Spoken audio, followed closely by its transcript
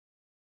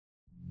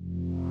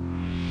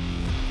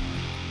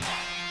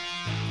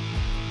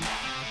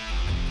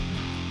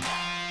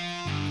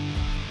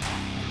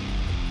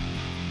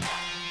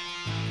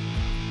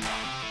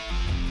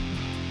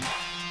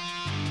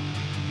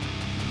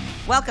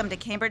Welcome to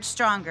Cambridge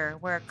Stronger,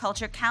 where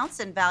culture counts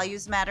and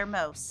values matter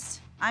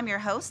most. I'm your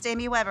host,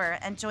 Amy Weber,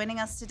 and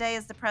joining us today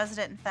is the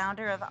president and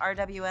founder of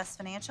RWS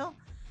Financial,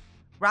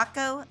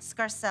 Rocco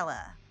Scarcella.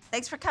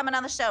 Thanks for coming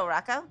on the show,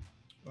 Rocco.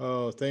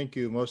 Oh, thank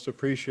you. Most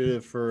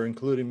appreciative for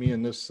including me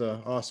in this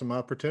awesome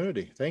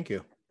opportunity. Thank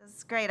you. This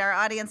is great. Our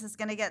audience is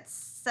going to get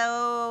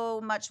so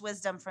much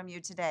wisdom from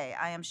you today.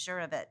 I am sure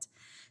of it.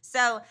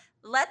 So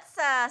let's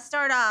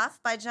start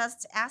off by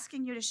just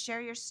asking you to share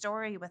your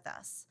story with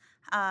us.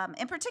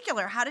 In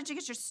particular, how did you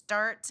get your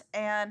start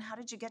and how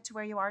did you get to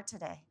where you are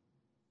today?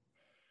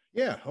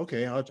 Yeah,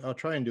 okay. I'll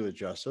try and do it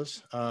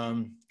justice.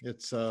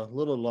 It's a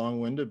little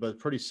long-winded, but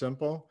pretty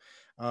simple.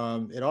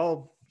 It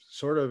all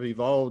sort of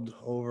evolved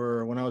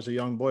over when I was a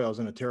young boy. I was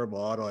in a terrible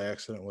auto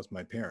accident with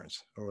my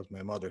parents, or with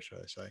my mother, should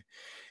I say.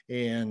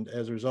 And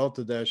as a result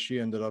of that, she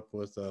ended up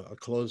with a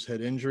closed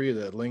head injury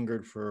that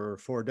lingered for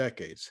 4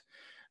 decades.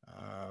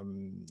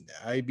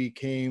 I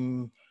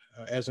became,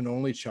 as an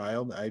only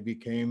child, I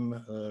became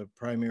a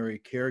primary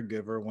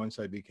caregiver once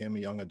I became a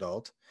young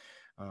adult.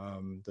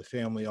 The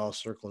family all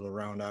circled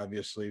around,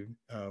 obviously,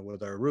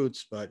 with our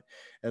roots, but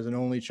as an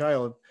only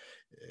child,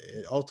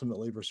 it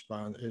ultimately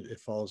it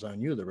falls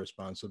on you, the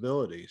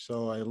responsibility.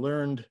 So I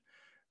learned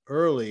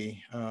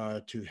early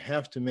to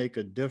have to make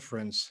a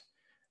difference.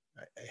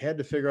 I had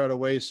to figure out a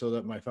way so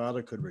that my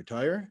father could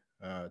retire,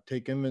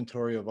 take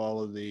inventory of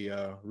all of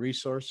the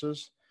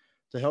resources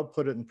to help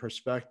put it in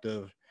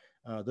perspective.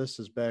 This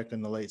is back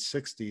in the late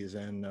 60s,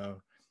 and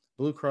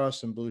Blue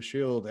Cross and Blue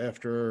Shield,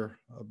 after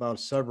about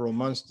several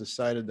months,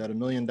 decided that $1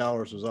 million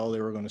was all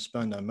they were going to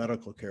spend on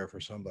medical care for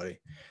somebody.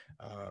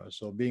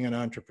 So being an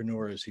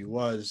entrepreneur as he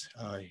was,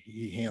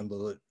 he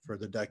handled it for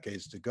the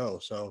decades to go.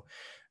 So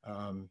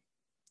um,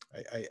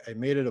 I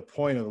made it a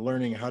point of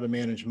learning how to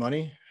manage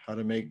money, how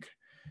to make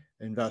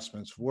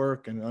investments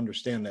work, and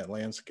understand that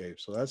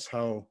landscape. So that's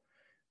how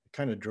it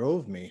kind of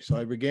drove me. So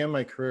I began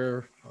my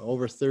career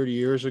over 30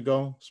 years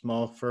ago.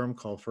 Small firm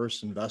called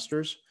First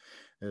Investors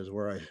is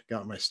where I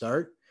got my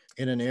start.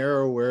 In an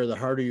era where the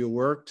harder you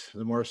worked,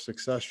 the more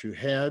success you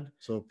had.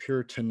 So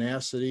pure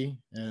tenacity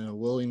and a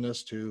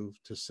willingness to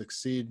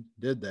succeed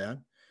did that.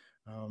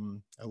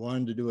 I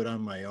wanted to do it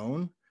on my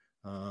own.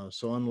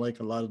 So unlike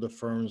a lot of the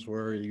firms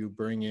where you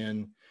bring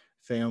in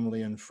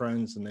family and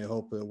friends and they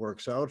hope it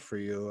works out for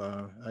you,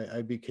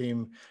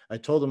 I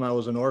told them I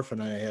was an orphan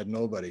and I had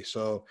nobody.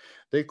 So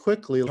they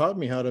quickly taught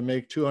me how to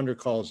make 200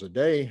 calls a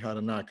day, how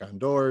to knock on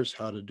doors,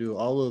 how to do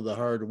all of the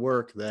hard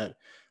work that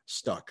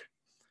stuck.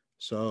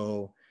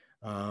 So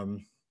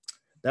um,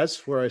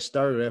 that's where I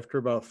started. After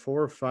about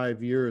 4 or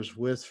 5 years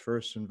with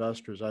First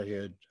Investors, I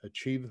had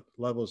achieved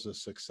levels of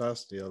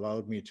success. They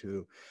allowed me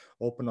to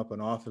open up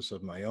an office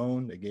of my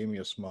own. They gave me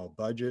a small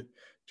budget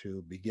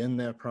to begin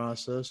that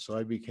process. So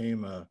I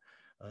became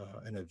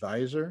an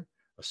advisor,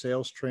 a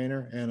sales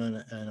trainer, and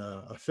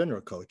a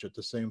FINRA coach at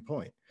the same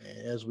point.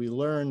 As we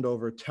learned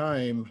over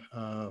time,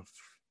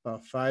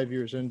 about 5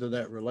 years into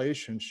that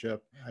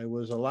relationship, I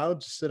was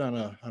allowed to sit on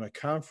a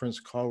conference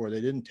call where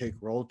they didn't take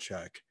roll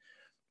check.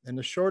 And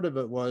the short of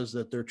it was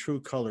that their true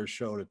colors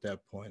showed at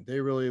that point. They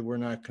really were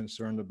not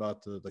concerned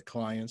about the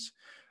clients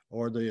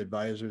or the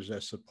advisors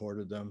that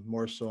supported them,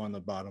 more so on the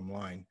bottom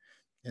line.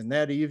 And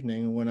that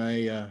evening, when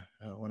I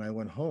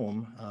went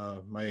home,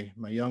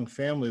 my young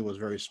family was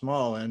very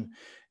small, and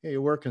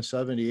you're working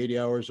 70, 80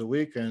 hours a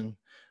week, and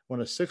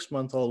when a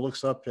 6-month-old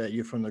looks up at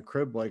you from the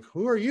crib like,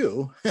 "Who are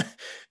you?"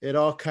 It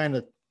all kind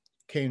of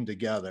came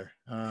together.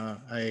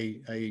 I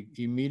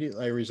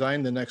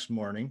resigned the next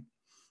morning.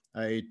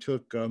 I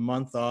took a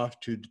month off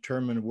to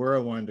determine where I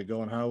wanted to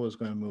go and how I was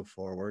going to move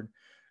forward.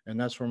 And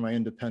that's where my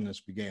independence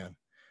began.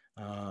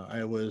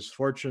 I was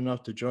fortunate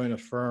enough to join a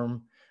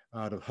firm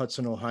out of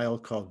Hudson, Ohio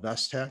called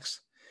Vestex.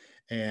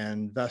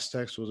 And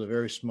Vestex was a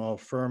very small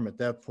firm at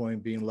that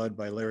point, being led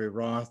by Larry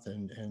Roth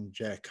and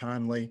Jack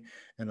Conley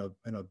and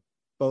a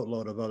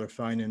boatload of other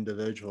fine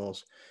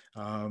individuals.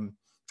 And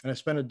I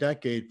spent a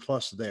decade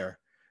plus there.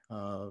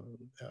 Uh,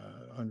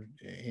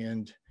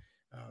 and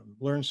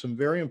Learned some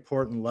very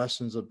important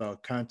lessons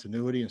about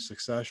continuity and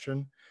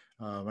succession.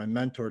 My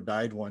mentor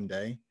died one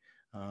day,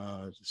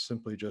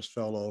 simply just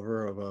fell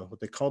over of what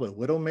they call a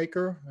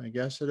widowmaker, I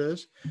guess it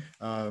is,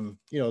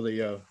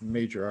 the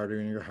major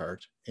artery in your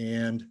heart.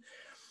 And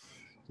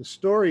the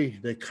story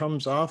that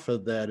comes off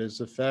of that is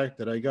the fact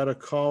that I got a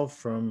call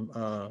from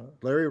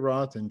Larry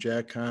Roth and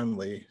Jack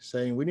Conley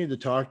saying, "We need to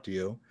talk to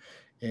you."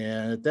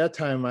 And at that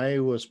time, I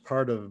was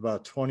part of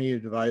about 20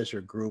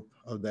 advisor group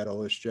of that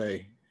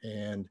OSJ.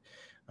 And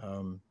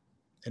um,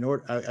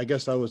 I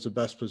guess I was the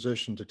best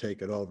position to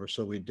take it over.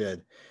 So we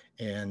did.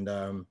 And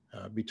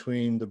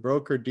between the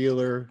broker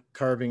dealer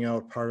carving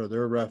out part of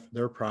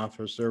their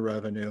profits, their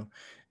revenue,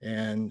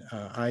 and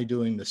I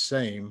doing the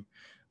same,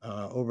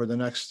 over the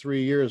next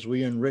 3 years,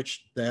 we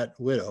enriched that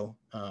widow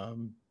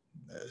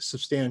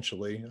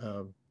substantially,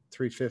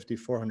 350,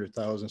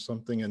 400,000,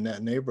 something in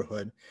that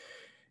neighborhood.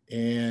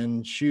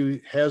 And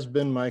she has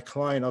been my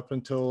client up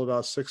until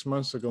about 6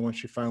 months ago when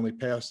she finally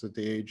passed at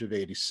the age of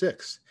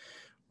 86.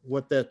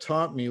 what that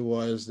taught me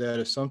was that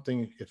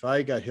if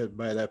I got hit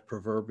by that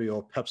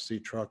proverbial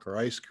Pepsi truck or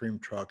ice cream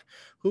truck,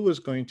 who was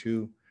going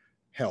to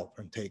help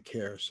and take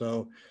care?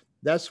 So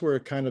that's where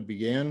it kind of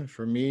began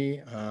for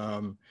me.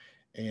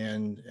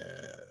 And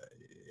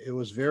it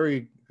was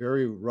very,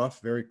 very rough,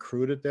 very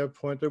crude at that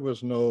point. There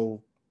was none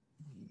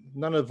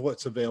of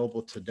what's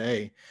available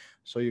today.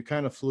 So you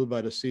kind of flew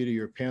by the seat of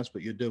your pants,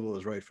 but you did what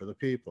was right for the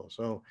people.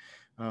 So,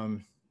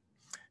 um,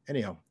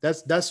 anyhow,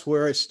 that's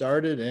where I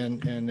started.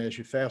 And as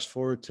you fast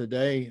forward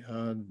today,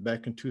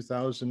 back in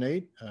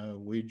 2008,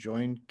 we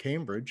joined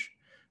Cambridge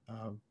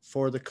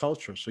for the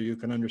culture. So you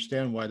can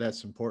understand why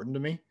that's important to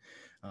me.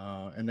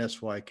 And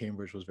that's why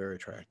Cambridge was very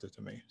attractive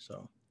to me.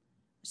 So,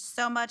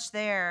 So much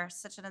there,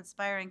 such an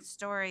inspiring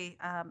story.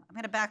 I'm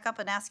going to back up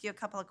and ask you a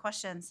couple of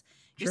questions.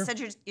 You sure. said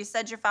you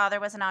said your father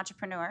was an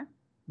entrepreneur,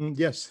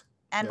 Yes.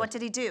 and Yes. what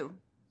did he do?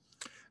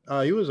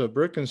 He was a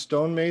brick and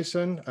stone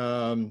mason.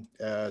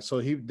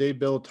 So they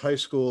built high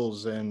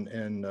schools and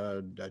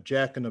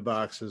Jack in the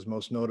Boxes,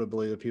 most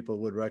notably, that people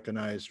would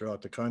recognize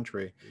throughout the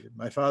country.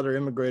 My father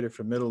immigrated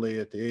from Italy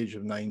at the age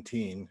of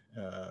 19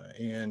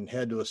 and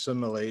had to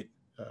assimilate,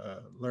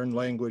 learn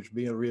language,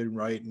 be a read and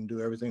write, and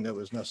do everything that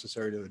was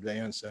necessary to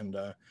advance. And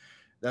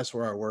that's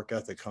where our work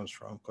ethic comes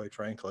from, quite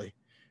frankly,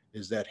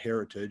 is that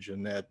heritage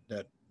and that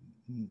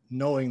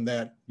knowing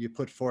that you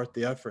put forth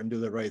the effort and do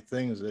the right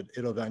things, it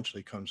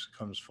eventually comes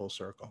full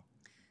circle.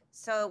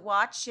 So,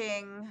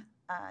 watching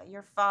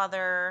your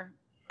father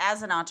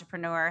as an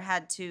entrepreneur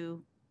had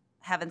to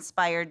have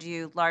inspired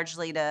you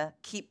largely to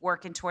keep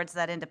working towards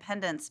that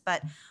independence.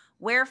 But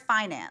where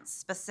finance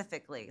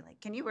specifically?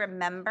 Like, can you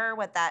remember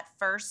what that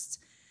first,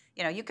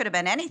 you could have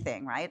been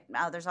anything, right?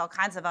 Now, there's all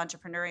kinds of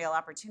entrepreneurial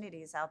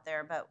opportunities out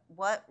there. But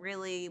what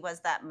really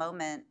was that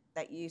moment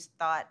that you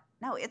thought,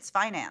 no, it's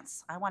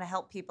finance? I want to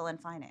help people in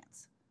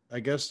finance? I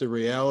guess the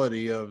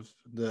reality of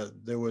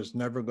there was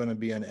never going to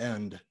be an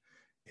end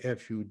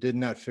if you did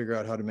not figure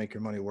out how to make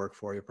your money work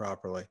for you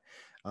properly.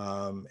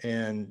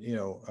 And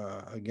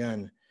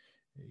again,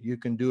 you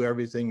can do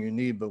everything you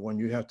need, but when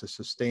you have to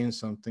sustain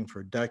something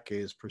for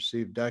decades,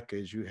 perceived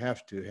decades, you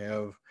have to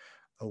have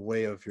a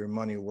way of your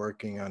money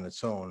working on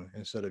its own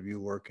instead of you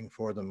working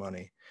for the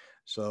money.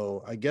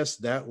 So I guess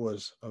that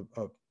was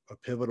a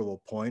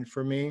pivotal point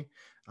for me.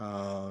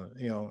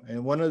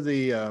 And one of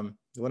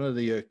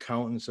the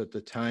accountants at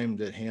the time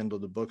that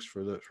handled the books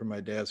for my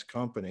dad's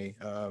company,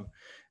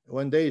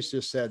 one day he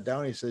just sat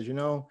down. He says,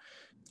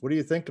 what are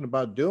you thinking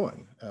about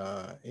doing?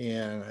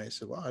 And I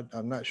said, well,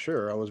 I'm not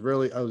sure. I was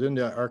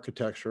into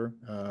architecture,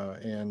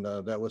 and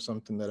that was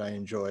something that I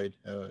enjoyed,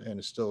 and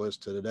it still is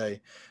to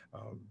today.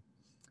 Um,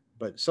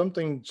 but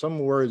some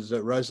words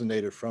that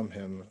resonated from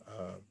him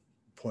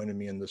pointed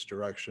me in this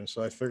direction.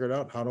 So I figured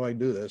out, how do I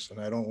do this? And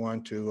I didn't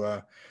want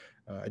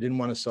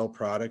to sell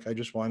product. I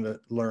just wanted to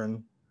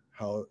learn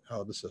how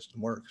the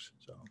system works.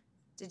 So.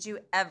 Did you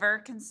ever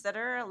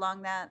consider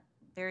along that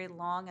very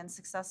long and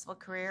successful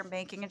career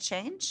making a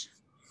change?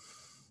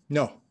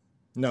 No,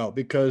 no,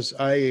 because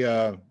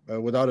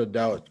without a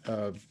doubt,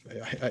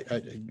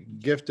 I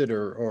gifted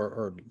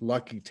or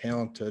lucky,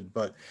 talented,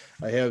 but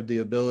I have the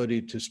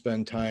ability to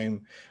spend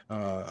time,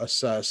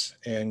 assess,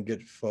 and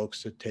get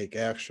folks to take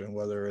action,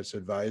 whether it's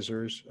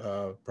advisors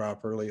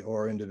properly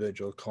or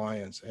individual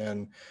clients.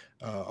 And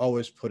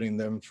always putting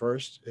them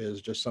first is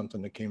just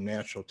something that came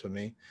natural to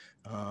me.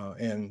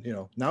 And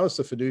now it's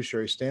the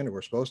fiduciary standard.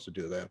 We're supposed to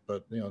do that,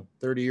 but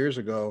 30 years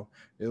ago,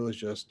 it was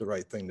just the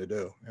right thing to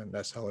do, and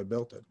that's how I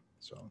built it.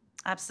 So.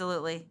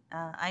 Absolutely.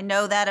 I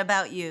know that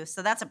about you.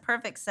 So that's a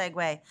perfect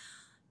segue.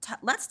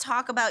 Let's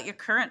talk about your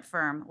current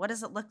firm. What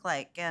does it look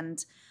like?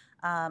 And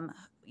um,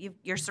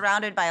 you're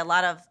surrounded by a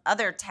lot of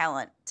other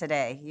talent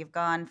today. You've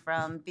gone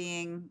from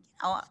being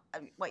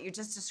what you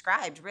just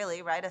described,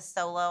 really, right? A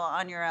solo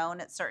on your own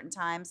at certain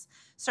times,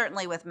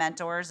 certainly with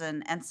mentors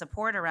and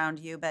support around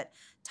you. But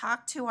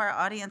talk to our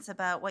audience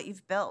about what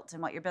you've built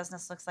and what your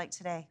business looks like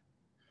today.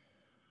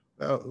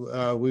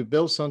 We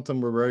built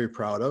something we're very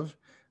proud of.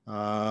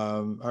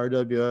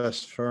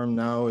 RWS firm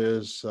now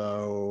is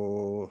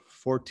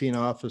 14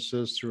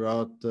 offices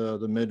throughout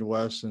the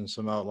Midwest and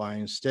some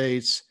outlying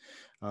states.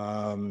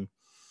 Um,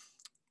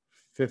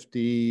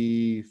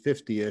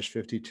 50-ish,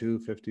 52,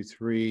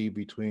 53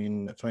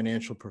 between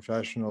financial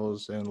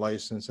professionals and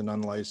licensed and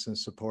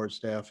unlicensed support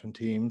staff and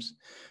teams.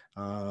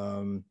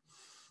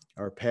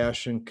 Our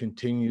passion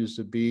continues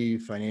to be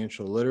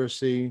financial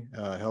literacy,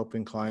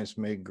 helping clients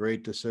make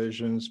great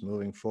decisions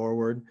moving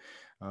forward.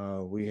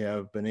 We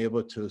have been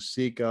able to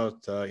seek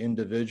out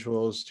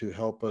individuals to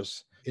help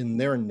us in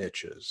their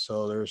niches.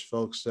 So there's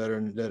folks that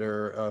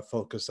are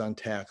focused on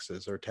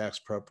taxes or tax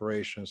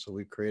preparation. So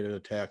we created a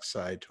tax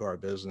side to our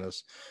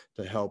business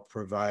to help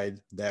provide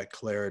that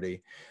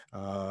clarity.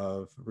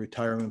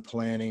 Retirement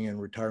planning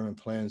and retirement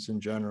plans in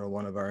general,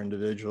 one of our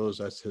individuals,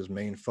 that's his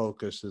main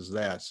focus, is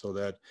that, so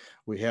that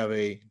we have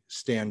a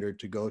standard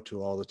to go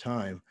to all the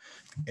time.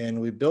 And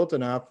we built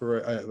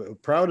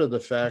proud of the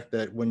fact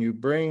that when you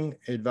bring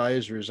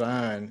advisors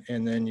on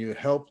and then you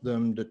help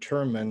them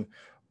determine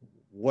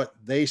what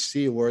they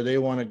see, where they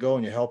want to go,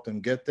 and you help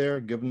them get there,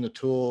 give them the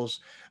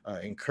tools,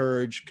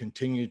 encourage,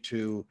 continue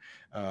to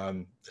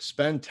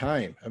spend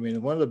time. I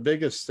mean, one of the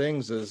biggest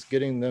things is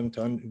getting them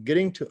to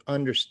getting to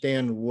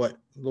understand what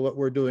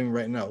we're doing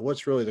right now.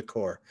 What's really the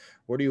core?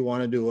 What do you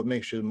want to do? What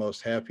makes you the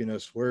most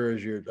happiness? Where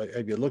is your,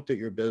 have you looked at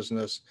your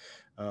business?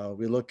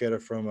 We look at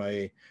it from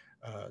a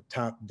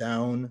top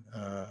down.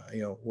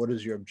 What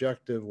is your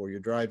objective? Where you're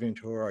driving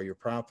to? Are you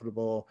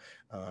profitable?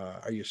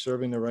 Are you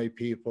serving the right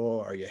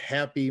people? Are you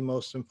happy?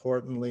 Most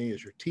importantly,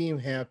 is your team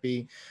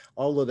happy?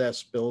 All of that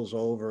spills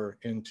over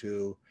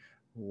into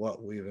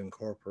what we've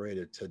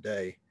incorporated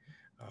today.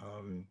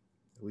 Um,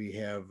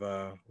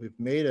 we've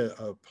made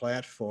a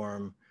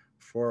platform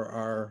for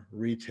our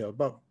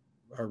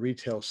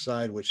retail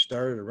side, which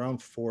started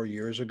around 4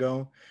 years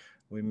ago.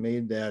 We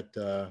made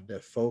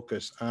that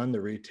focus on the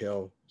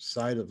retail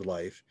side of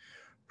life,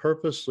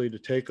 purposely to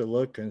take a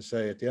look and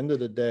say, at the end of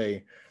the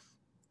day,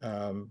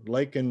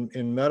 like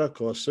in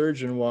medical, a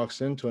surgeon walks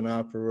into an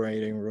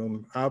operating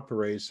room,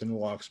 operates, and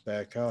walks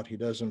back out. He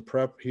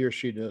or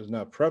she does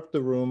not prep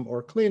the room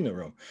or clean the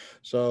room.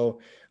 So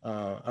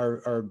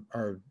our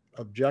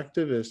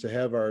objective is to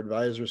have our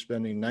advisors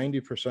spending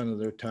 90% of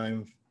their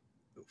time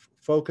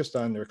focused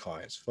on their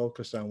clients,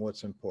 focused on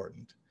what's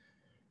important.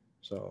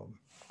 So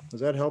does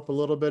that help a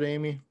little bit,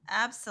 Amy?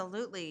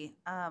 Absolutely.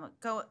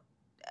 Go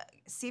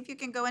see if you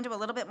can go into a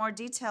little bit more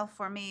detail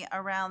for me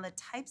around the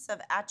types of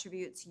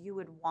attributes you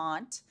would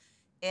want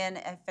in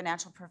a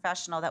financial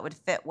professional that would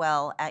fit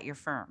well at your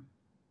firm.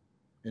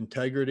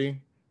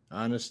 Integrity,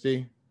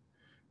 honesty,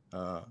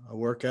 a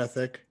work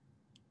ethic,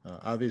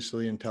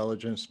 obviously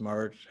intelligent,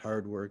 smart,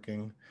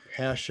 hardworking,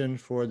 passion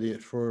for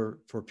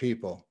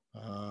people,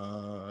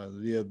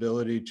 the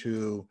ability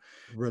to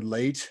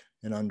relate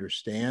and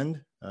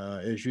understand.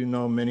 As you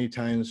know, many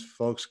times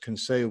folks can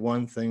say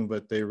one thing,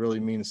 but they really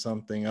mean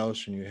something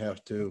else, and you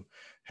have to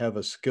have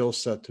a skill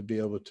set to be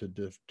able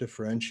to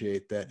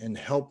differentiate that and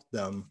help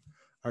them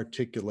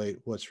articulate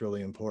what's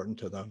really important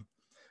to them.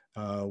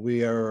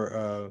 We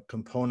are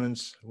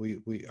components.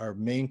 Our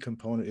main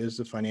component is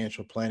the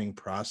financial planning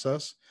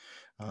process.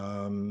 We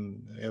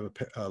have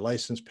a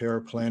licensed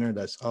paraplanner.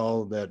 That's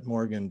all that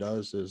Morgan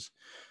does, is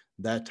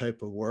that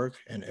type of work.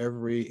 And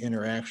every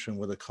interaction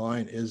with a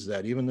client is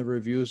that. Even the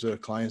reviews of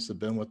clients have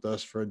been with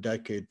us for a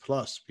decade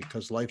plus,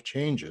 because life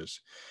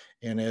changes.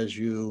 And as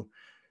you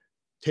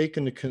take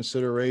into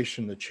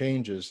consideration the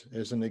changes,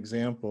 as an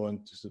example,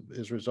 and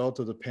as a result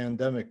of the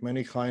pandemic,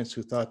 many clients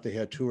who thought they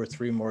had 2 or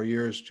 3 more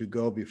years to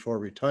go before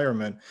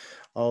retirement,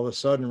 all of a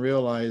sudden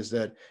realize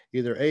that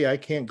either A, I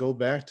can't go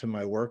back to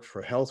my work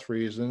for health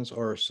reasons,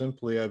 or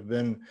simply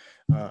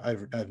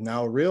I've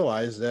now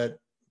realized that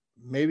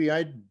maybe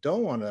I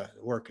don't want to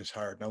work as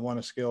hard and I want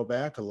to scale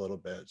back a little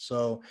bit.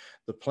 So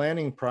the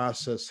planning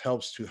process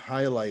helps to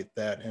highlight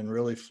that and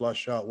really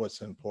flush out what's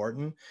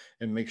important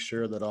and make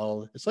sure that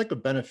it's like a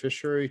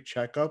beneficiary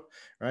checkup,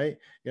 right?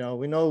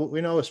 We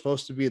know it's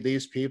supposed to be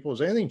these people.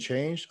 Has anything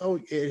changed? Oh,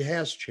 it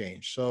has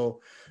changed.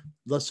 So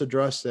let's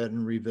address that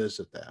and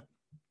revisit that.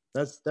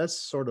 That's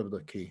sort of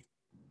the key.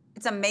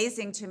 It's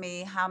amazing to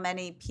me how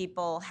many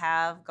people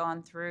have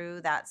gone through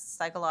that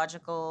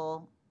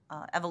psychological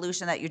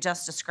evolution that you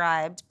just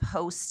described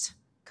post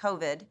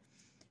COVID.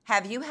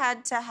 Have you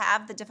had to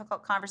have the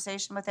difficult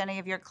conversation with any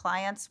of your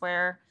clients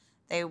where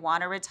they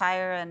want to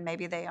retire and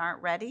maybe they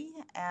aren't ready?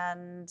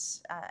 And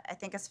I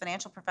think as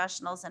financial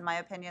professionals, in my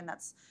opinion,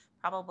 that's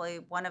probably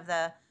one of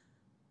the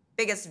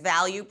biggest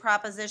value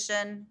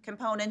proposition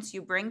components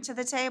you bring to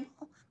the table,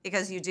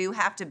 because you do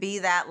have to be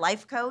that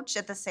life coach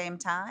at the same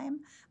time.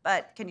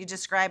 But can you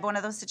describe one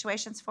of those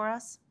situations for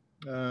us?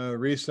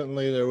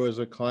 Recently, there was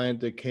a client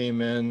that came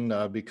in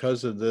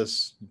because of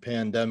this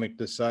pandemic,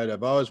 decided,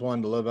 I've always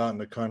wanted to live out in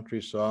the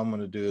country, so I'm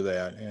going to do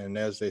that. And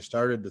as they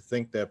started to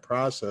think that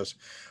process,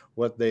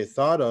 what they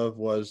thought of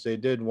was they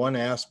did one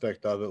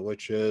aspect of it,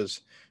 which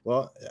is,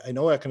 well, I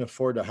know I can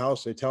afford the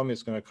house. They tell me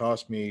it's going to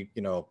cost me,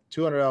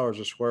 $200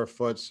 a square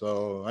foot,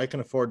 so I can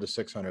afford the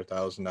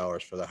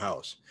 $600,000 for the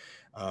house.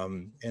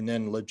 And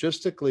then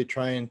logistically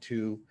trying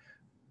to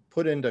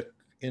put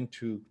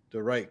into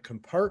the right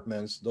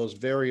compartments those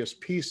various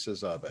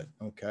pieces of it.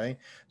 Okay,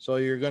 so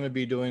you're going to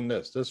be doing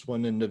this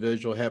one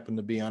individual happened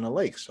to be on a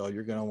lake, so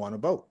you're going to want a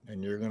boat,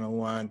 and you're going to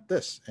want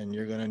this, and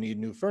you're going to need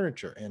new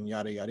furniture, and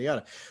yada yada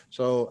yada.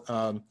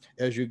 So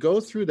as you go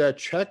through that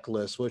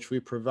checklist, which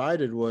we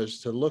provided was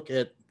to look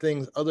at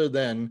things other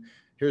than,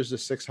 here's the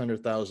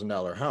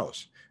 $600,000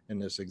 house in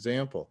this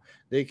example.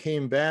 They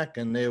came back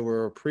and they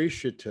were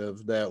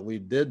appreciative that we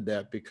did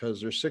that,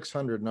 because their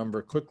 600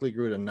 number quickly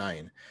grew to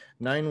 9.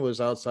 9 was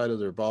outside of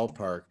their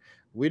ballpark.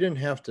 We didn't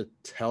have to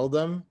tell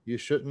them you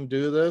shouldn't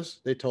do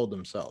this. They told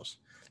themselves.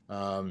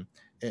 And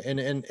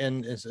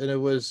it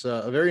was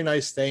a very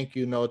nice thank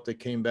you note that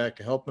came back,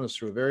 helping us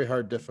through a very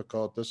hard,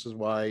 difficult. This is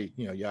why,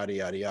 yada,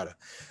 yada, yada.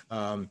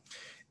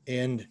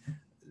 And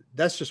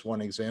that's just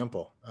one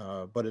example,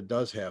 but it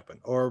does happen.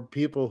 Or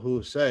people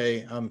who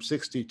say, I'm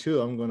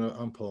 62,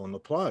 I'm pulling the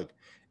plug.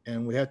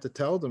 And we have to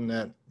tell them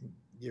that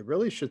you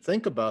really should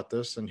think about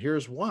this, and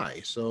here's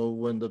why. So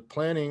when the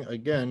planning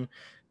again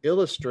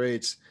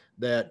illustrates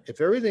that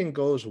if everything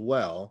goes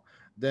well,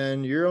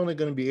 then you're only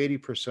going to be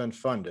 80%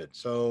 funded.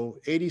 So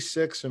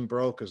 86 and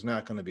broke is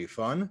not going to be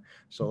fun.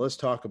 So let's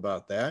talk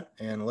about that,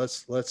 and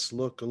let's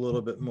look a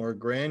little bit more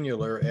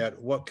granular at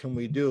what can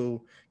we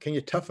do. Can you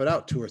tough it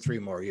out 2 or 3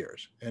 more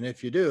years? And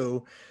if you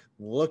do,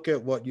 look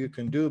at what you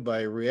can do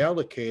by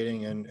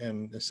reallocating, and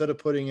instead of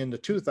putting into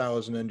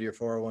 2000 into your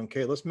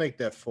 401k, let's make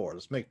that 4,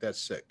 let's make that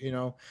 6,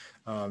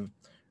 um,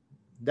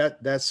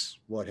 that's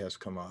what has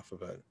come off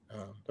of it.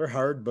 They're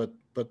hard,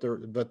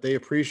 but they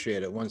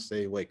appreciate it once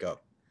they wake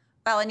up.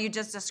 Well, and you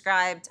just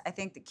described, I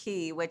think, the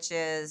key, which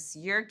is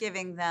you're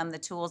giving them the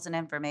tools and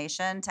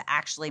information to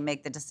actually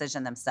make the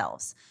decision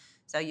themselves.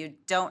 So you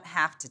don't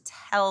have to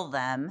tell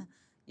them.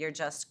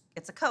 It's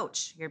a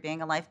coach. You're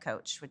being a life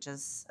coach, which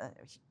is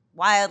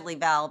widely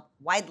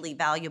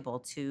valuable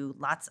to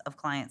lots of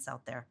clients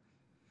out there.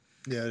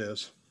 Yeah, it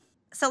is.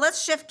 So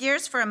let's shift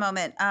gears for a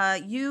moment.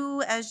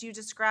 You, as you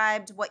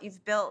described what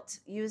you've built,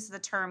 use the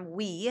term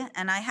we,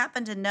 and I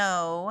happen to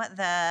know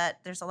that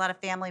there's a lot of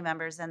family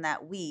members in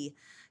that we.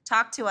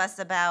 Talk to us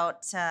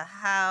about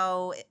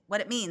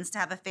what it means to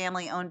have a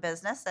family-owned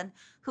business, and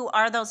who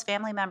are those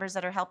family members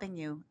that are helping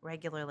you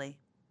regularly?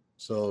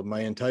 So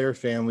my entire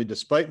family,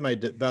 despite my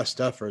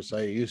best efforts,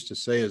 I used to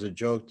say as a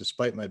joke,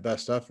 despite my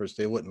best efforts,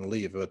 they wouldn't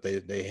leave, but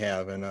they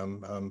have, and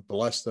I'm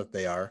blessed that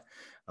they are,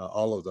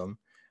 all of them.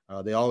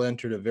 They all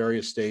entered at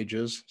various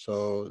stages.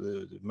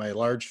 So my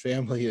large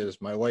family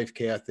is my wife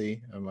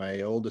Kathy, and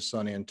my oldest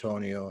son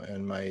Antonio,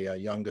 and my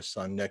youngest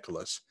son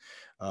Nicholas.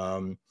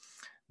 Um,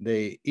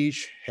 they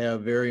each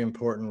have very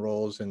important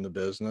roles in the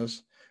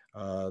business.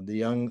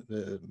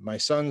 My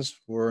sons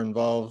were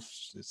involved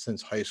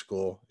since high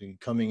school,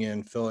 coming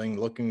in, filling,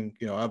 looking,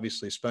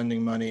 obviously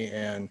spending money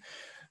and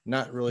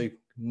not really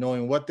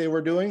knowing what they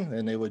were doing.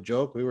 And they would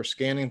joke, we were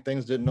scanning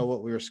things, didn't know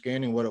what we were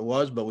scanning, what it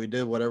was, but we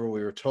did whatever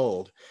we were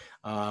told.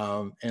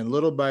 And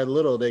little by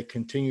little, they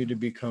continued to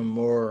become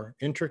more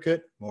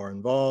intricate, more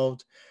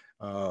involved.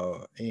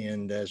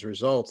 And as a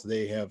result,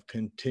 they have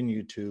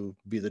continued to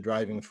be the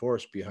driving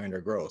force behind our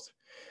growth.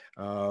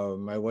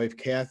 My wife,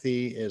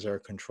 Kathy, is our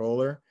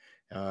controller,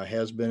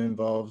 has been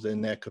involved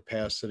in that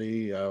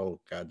capacity. Oh,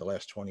 God, the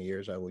last 20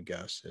 years, I would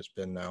guess, it's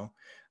been now.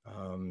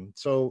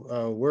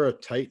 So we're a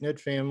tight knit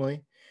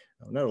family,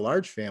 not a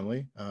large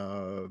family,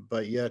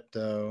 but yet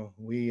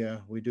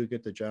we do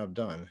get the job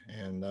done.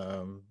 And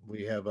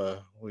we've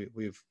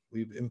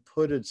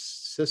inputted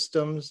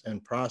systems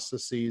and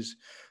processes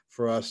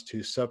for us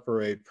to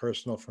separate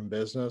personal from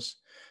business,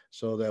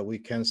 so that we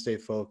can stay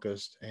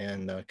focused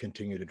and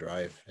continue to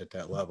drive at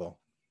that level.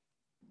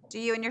 Do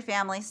you and your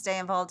family stay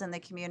involved in the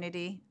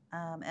community?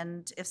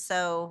 And if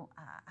so,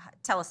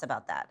 tell us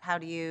about that. How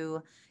do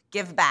you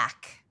give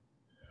back?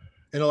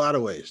 In a lot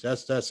of ways,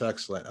 that's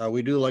excellent.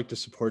 We do like to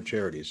support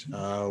charities.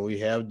 We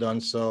have done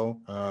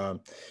so.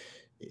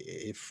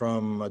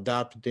 From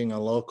adopting a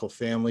local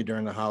family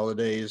during the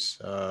holidays,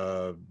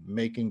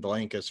 making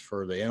blankets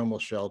for the animal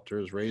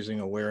shelters, raising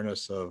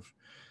awareness of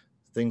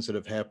things that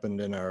have happened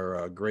in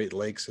our Great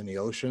Lakes and the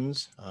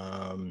oceans.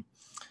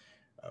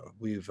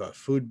 We've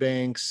food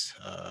banks.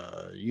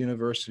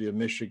 University of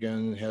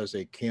Michigan has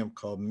a camp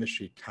called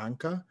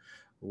Mishitanka,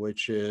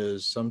 which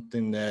is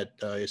something that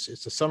it's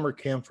a summer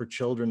camp for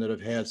children that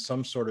have had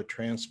some sort of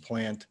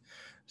transplant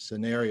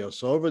scenario.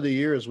 So over the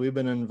years, we've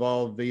been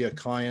involved via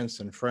clients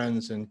and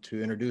friends and to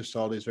introduce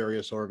all these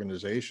various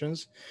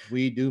organizations.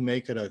 We do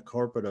make it a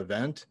corporate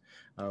event.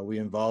 We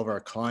involve our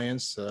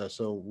clients.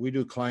 So we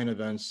do client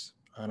events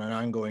on an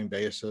ongoing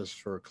basis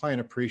for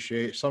client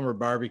appreciate summer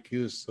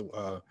barbecues,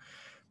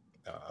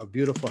 a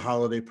beautiful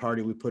holiday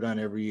party we put on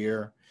every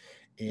year.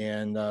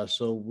 And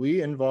so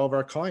we involve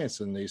our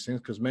clients in these things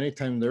because many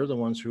times they're the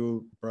ones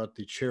who brought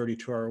the charity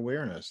to our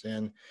awareness.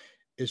 And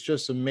it's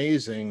just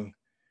amazing.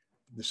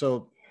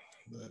 So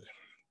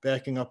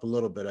backing up a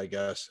little bit, I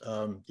guess,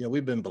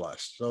 we've been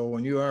blessed. So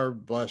when you are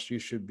blessed, you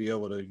should be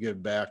able to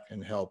give back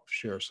and help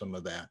share some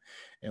of that.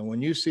 And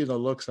when you see the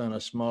looks on a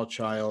small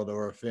child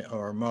or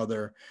a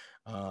mother,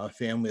 a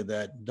family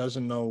that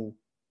doesn't know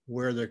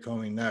where they're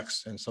going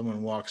next, and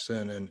someone walks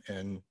in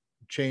and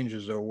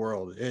changes their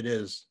world, it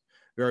is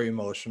very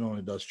emotional and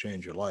it does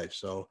change your life.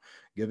 So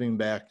giving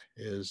back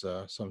is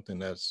something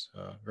that's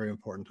very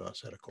important to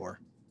us at a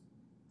core.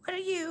 What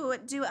do you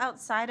do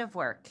outside of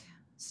work,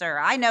 sir?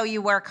 I know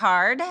you work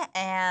hard,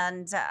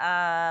 and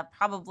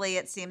probably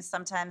it seems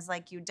sometimes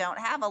like you don't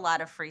have a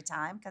lot of free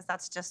time because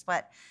that's just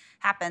what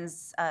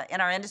happens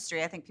in our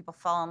industry. I think people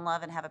fall in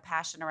love and have a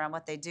passion around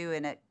what they do,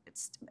 and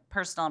it's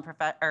personal and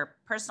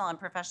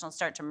professional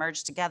start to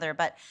merge together.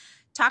 But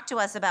talk to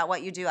us about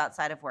what you do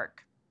outside of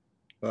work.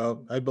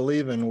 Well, I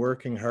believe in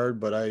working hard,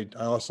 but I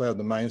also have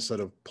the mindset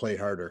of play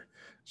harder.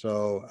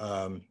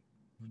 So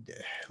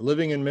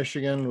living in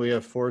Michigan, we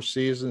have 4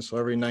 seasons. So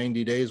every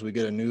 90 days we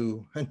get a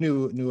new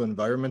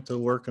environment to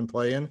work and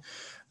play in.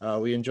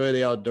 We enjoy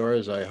the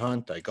outdoors. I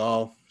hunt, I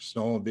golf,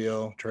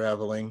 snowmobile,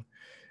 traveling.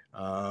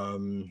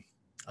 Um,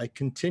 I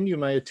continue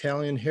my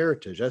Italian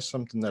heritage. That's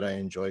something that I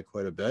enjoy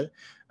quite a bit.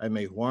 I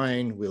make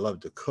wine. We love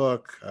to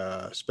cook,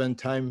 spend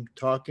time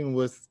talking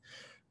with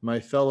my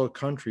fellow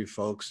country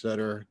folks that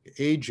are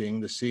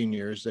aging, the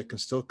seniors that can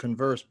still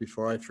converse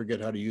before I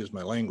forget how to use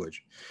my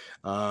language.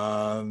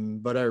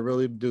 But I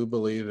really do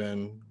believe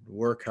in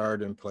work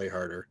hard and play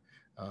harder.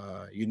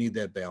 You need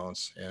that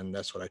balance, and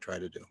that's what I try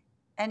to do.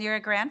 And you're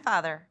a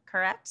grandfather,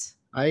 correct?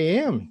 I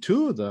am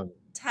two of them.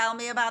 Tell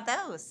me about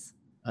those.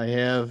 I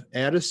have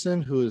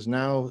Addison, who is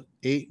now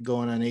 8,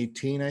 going on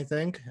 18, I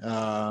think.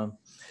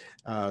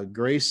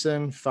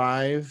 Grayson,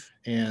 5,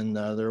 and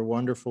they're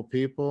wonderful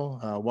people.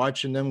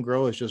 Watching them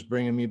grow is just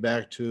bringing me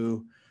back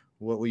to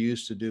what we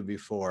used to do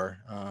before.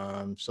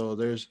 So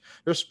there's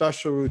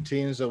special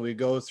routines that we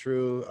go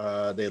through.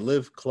 They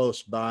live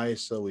close by,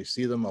 so we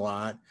see them a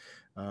lot.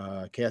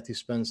 Kathy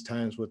spends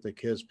times with the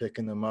kids,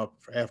 picking them up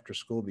after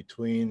school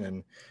between,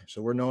 and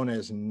so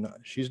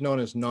she's known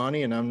as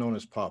Nani, and I'm known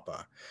as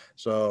Papa.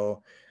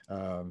 So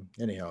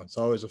anyhow, it's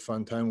always a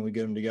fun time when we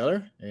get them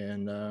together,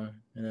 and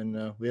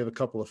we have a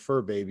couple of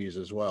fur babies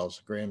as well,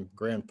 so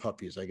grand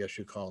puppies, I guess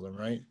you call them,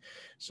 right?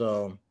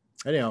 So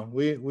anyhow,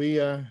 we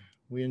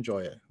enjoy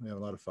it. We have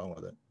a lot of fun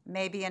with it.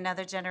 Maybe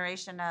another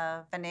generation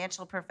of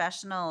financial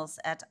professionals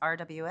at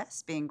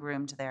RWS being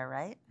groomed there,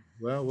 right?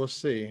 Well, we'll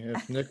see.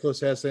 If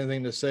Nicholas has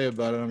anything to say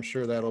about it, I'm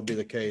sure that'll be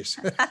the case.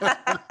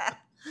 that's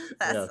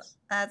Yes.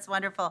 that's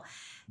wonderful.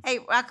 Hey,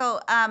 Rocco,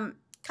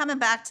 coming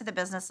back to the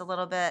business a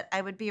little bit,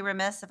 I would be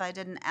remiss if I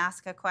didn't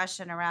ask a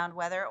question around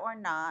whether or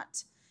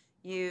not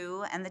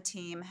you and the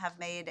team have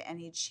made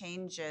any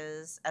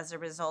changes as a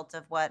result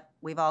of what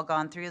we've all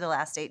gone through the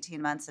last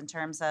 18 months in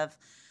terms of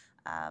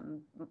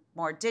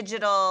more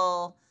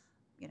digital,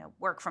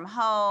 work from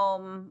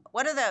home.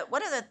 What are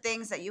the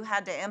things that you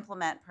had to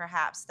implement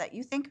perhaps that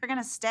you think are going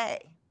to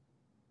stay?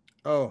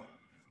 Oh,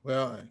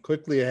 well,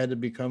 quickly I had to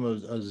become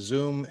a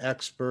Zoom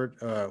expert.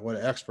 What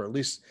expert? At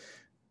least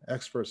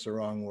expert's the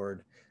wrong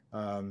word.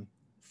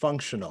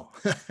 Functional.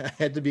 I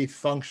had to be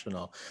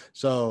functional.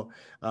 So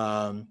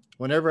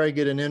whenever I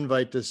get an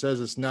invite that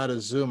says it's not a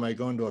Zoom, I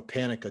go into a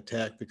panic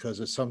attack because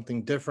it's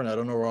something different. I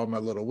don't know where all my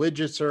little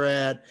widgets are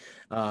at.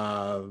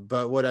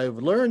 But what I've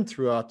learned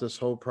throughout this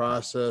whole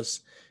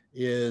process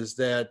is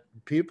that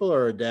people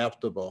are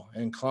adaptable,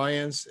 and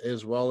clients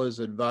as well as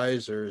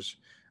advisors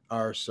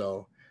are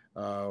so.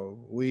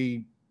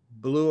 We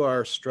blew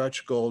our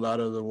stretch goal out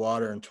of the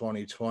water in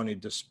 2020,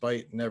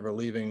 despite never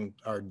leaving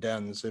our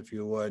dens, if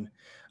you would.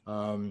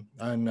 And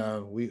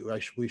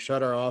we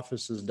shut our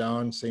offices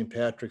down St.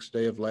 Patrick's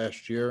Day of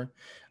last year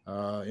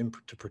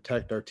to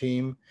protect our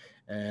team.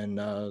 And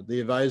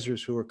the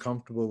advisors who were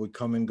comfortable would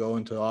come and go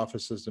into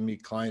offices to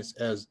meet clients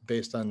as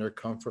based on their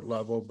comfort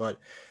level, but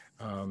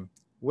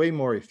way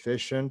more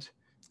efficient.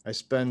 I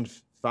spend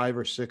 5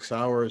 or 6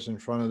 hours in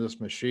front of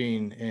this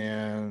machine,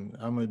 and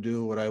I'm going to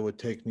do what I would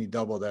take me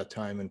double that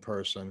time in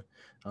person.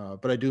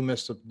 But I do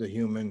miss the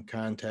human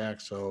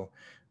contact. So,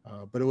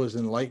 but it was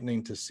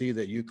enlightening to see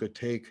that you could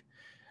take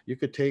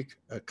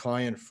a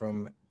client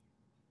from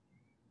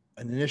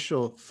an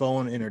initial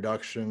phone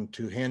introduction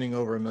to handing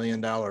over $1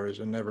 million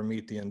and never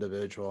meet the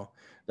individual.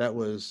 That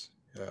was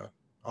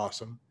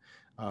awesome.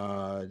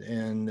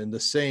 And the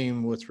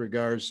same with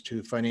regards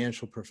to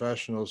financial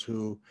professionals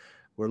who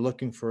were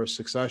looking for a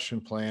succession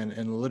plan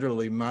and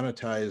literally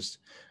monetized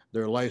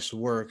their life's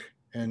work,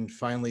 and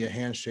finally a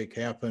handshake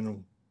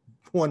happened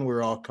when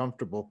we're all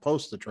comfortable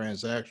post the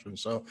transaction.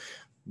 So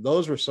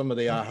those were some of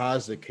the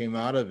ahas that came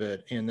out of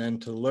it. And then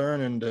to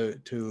learn and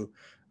to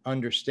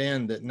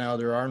understand that now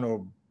there are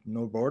no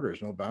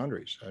borders, no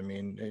boundaries. I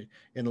mean,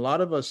 and a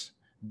lot of us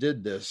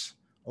did this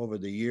over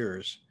the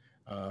years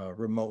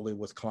remotely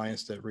with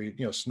clients that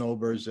read,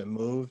 snowbirds that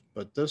moved,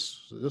 but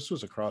this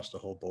was across the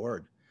whole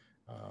board.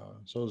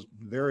 So it was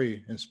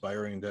very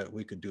inspiring that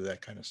we could do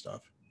that kind of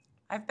stuff.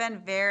 I've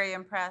been very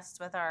impressed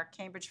with our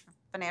Cambridge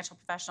financial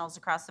professionals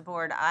across the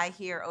board. I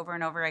hear over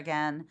and over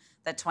again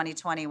that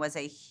 2020 was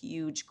a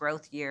huge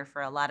growth year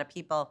for a lot of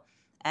people.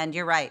 And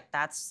you're right.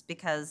 That's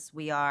because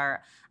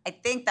I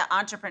think the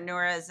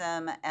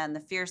entrepreneurism and the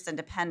fierce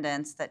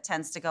independence that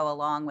tends to go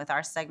along with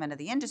our segment of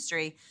the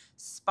industry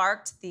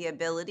sparked the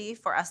ability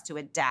for us to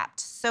adapt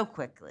so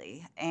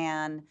quickly.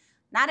 And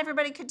not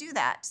everybody could do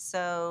that.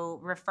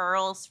 So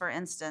referrals, for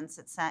instance,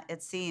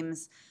 it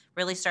seems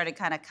really started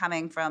kind of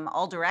coming from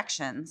all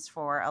directions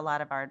for a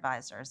lot of our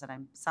advisors.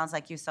 And sounds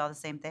like you saw the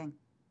same thing.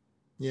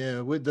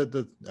 Yeah, with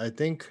I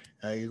think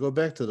you go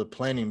back to the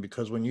planning,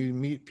 because when you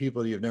meet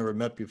people you've never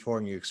met before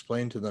and you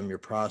explain to them your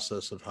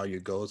process of how you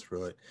go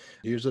through it,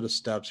 here's are the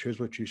steps. Here's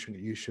what you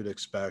should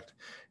expect.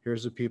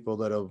 Here's the people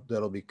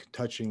that'll be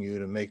touching you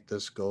to make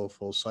this go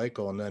full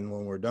cycle. And then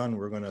when we're done,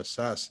 we're going to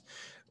assess.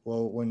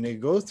 Well, when they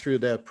go through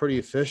that pretty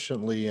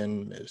efficiently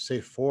in say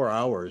 4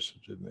 hours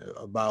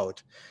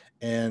about,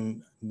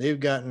 and they've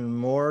gotten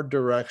more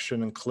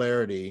direction and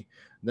clarity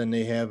than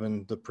they have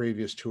in the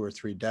previous 2 or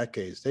 3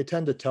 decades. They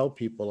tend to tell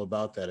people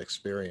about that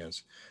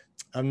experience.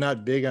 I'm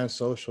not big on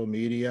social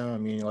media. I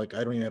mean, like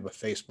I don't even have a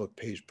Facebook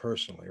page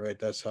personally, right?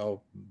 That's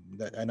how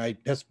that, and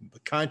that's a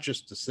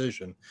conscious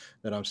decision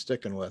that I'm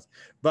sticking with.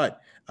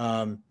 But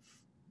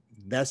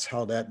that's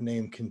how that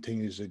name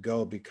continues to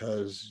go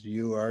because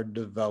you are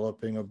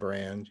developing a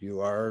brand.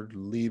 You are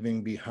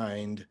leaving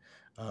behind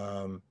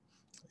um,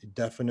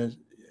 definite,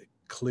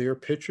 clear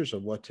pictures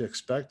of what to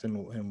expect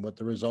and what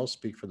the results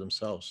speak for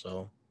themselves.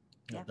 So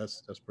Yeah,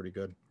 that's pretty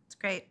good. it's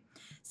great.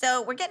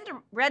 So we're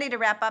getting ready to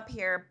wrap up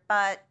here,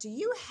 but do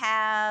you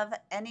have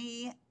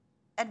any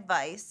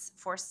advice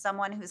for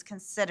someone who's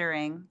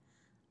considering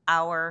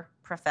our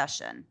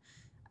profession?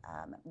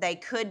 They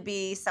could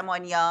be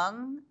someone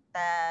young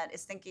that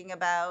is thinking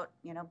about,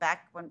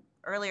 back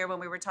earlier when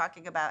we were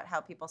talking about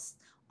how people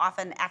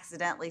often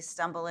accidentally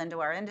stumble into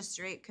our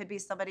industry. It could be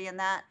somebody in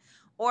that,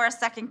 or a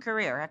second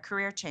career, a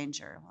career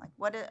changer.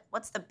 Like,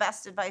 what's the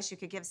best advice you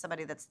could give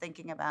somebody that's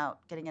thinking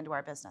about getting into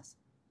our business?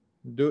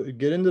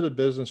 Get into the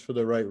business for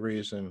the right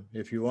reason.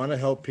 If you want to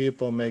help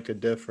people make a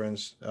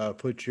difference,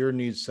 put your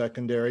needs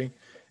secondary.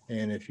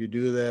 And if you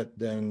do that,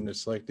 then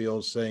it's like the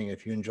old saying,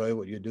 if you enjoy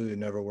what you do, you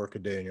never work a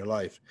day in your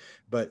life.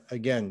 But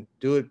again,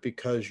 do it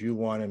because you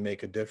want to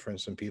make a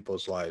difference in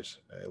people's lives.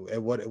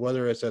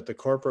 Whether it's at the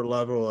corporate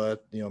level or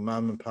at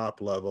mom and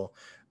pop level,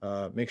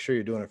 make sure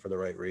you're doing it for the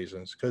right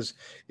reasons. Because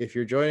if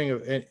you're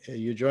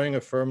joining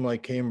a firm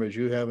like Cambridge,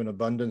 you have an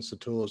abundance of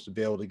tools to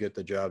be able to get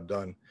the job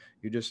done.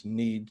 You just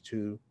need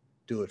to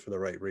do it for the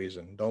right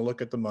reason. Don't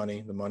look at the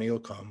money. The money will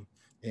come.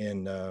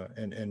 And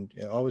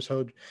always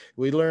hold.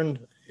 We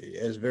learned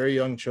as very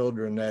young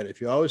children that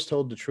if you always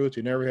told the truth,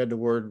 you never had to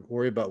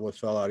worry about what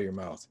fell out of your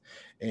mouth.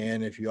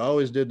 And if you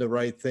always did the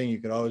right thing, you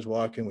could always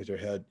walk in with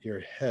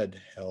your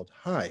head held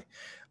high.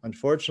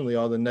 Unfortunately,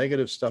 all the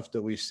negative stuff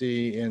that we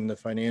see in the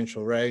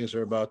financial rags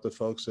are about the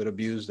folks that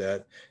abuse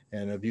that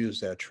and abuse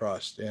that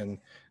trust. And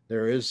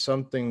there is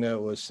something that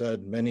was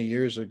said many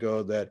years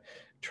ago that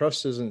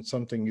trust isn't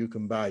something you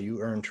can buy. You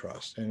earn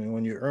trust. And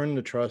when you earn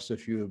the trust,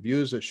 if you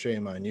abuse it,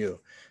 shame on you,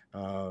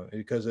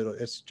 because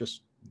it's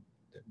just,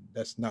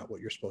 that's not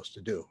what you're supposed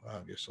to do,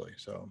 obviously.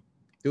 So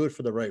do it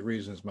for the right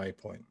reasons, my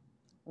point.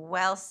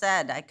 Well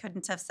said. I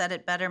couldn't have said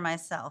it better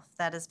myself.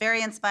 That is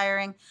very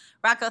inspiring.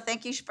 Rocco,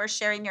 thank you for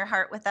sharing your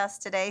heart with us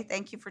today.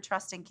 Thank you for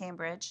trusting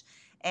Cambridge.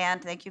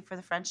 And thank you for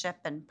the friendship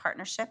and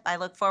partnership. I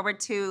look forward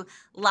to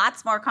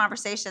lots more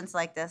conversations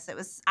like this.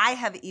 I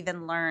have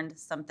even learned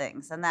some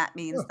things, and that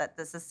means that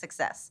this is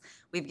success.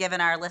 We've given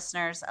our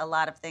listeners a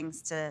lot of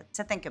things to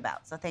think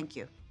about. So thank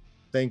you.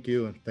 Thank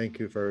you. And thank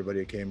you for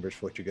everybody at Cambridge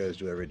for what you guys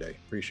do every day.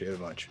 Appreciate it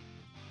much.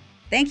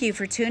 Thank you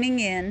for tuning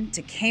in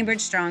to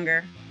Cambridge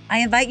Stronger. I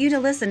invite you to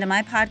listen to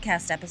my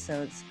podcast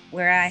episodes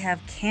where I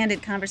have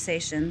candid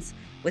conversations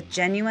with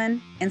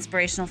genuine,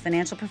 inspirational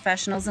financial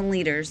professionals and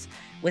leaders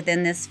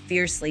within this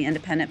fiercely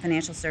independent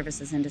financial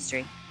services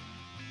industry.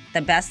 The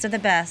best of the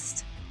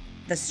best,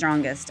 the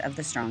strongest of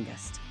the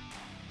strongest.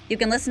 You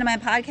can listen to my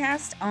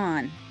podcast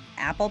on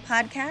Apple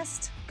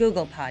Podcasts,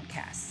 Google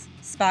Podcasts,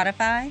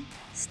 Spotify,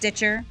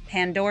 Stitcher,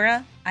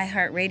 Pandora,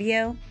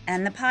 iHeartRadio,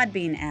 and the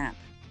Podbean app.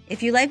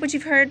 If you like what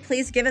you've heard,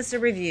 please give us a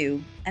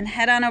review and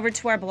head on over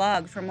to our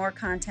blog for more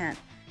content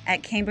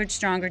at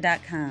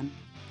CambridgeStronger.com.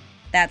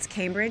 That's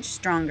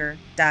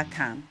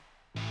CambridgeStronger.com.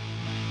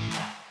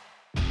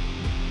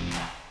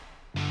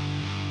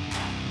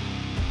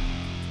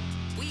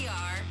 We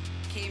are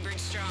Cambridge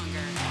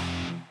Stronger.